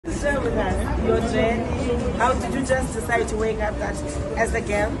Share with us your journey. How did you just decide to wake up that as a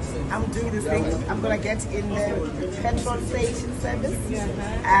girl, I'm doing this thing, I'm going to get in the petrol station service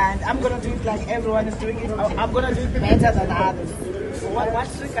and I'm going to do it like everyone is doing it. I'm going to do it better than others. What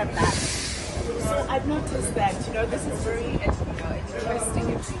triggered that? So I've noticed that, this is very interesting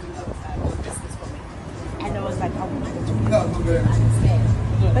and business for me. And I was like, I want to understand.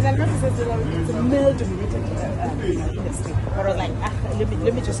 But I noticed that it's a male-dominated industry. But I was like,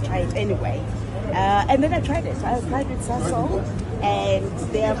 let me just try it anyway. And then I tried it. I applied with Sasol, and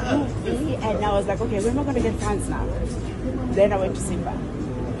they approved me. And I was like, okay, we're not going to get funds now. Then I went to SIFA.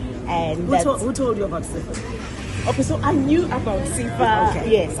 And who told you about SIFA? Okay, so I knew about SIFA.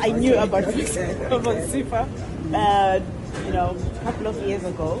 Okay. Yes, I knew about SIFA. A couple of years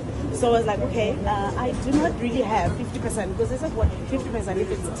ago. So I was like, okay, I do not really have 50% because they said, what, 50%?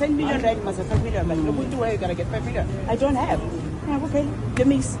 If it's 10 million, right, you must have 5 million. I'm like, no, where are you going to get 5 million? I don't have. I'm like, okay, let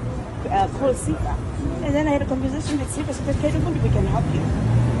me call SIFA. And then I had a conversation with SIFA. So okay, we can help you.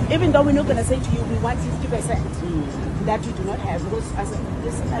 Even though we're not going to say to you, we want 50%. That you do not have. Because I said,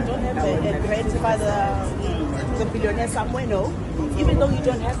 listen, I don't have a grant for the billionaire somewhere, no. Even though you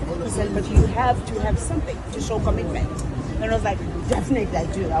don't have 50%, but you have to have something to show commitment. And I was like, definitely I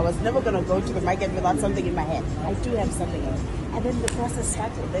do. I was never going to go to the market without something in my hand. I do have something. And then the process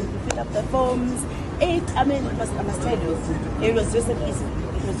started. Then we fill up the forms. I must tell you, it was just an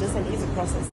easy process.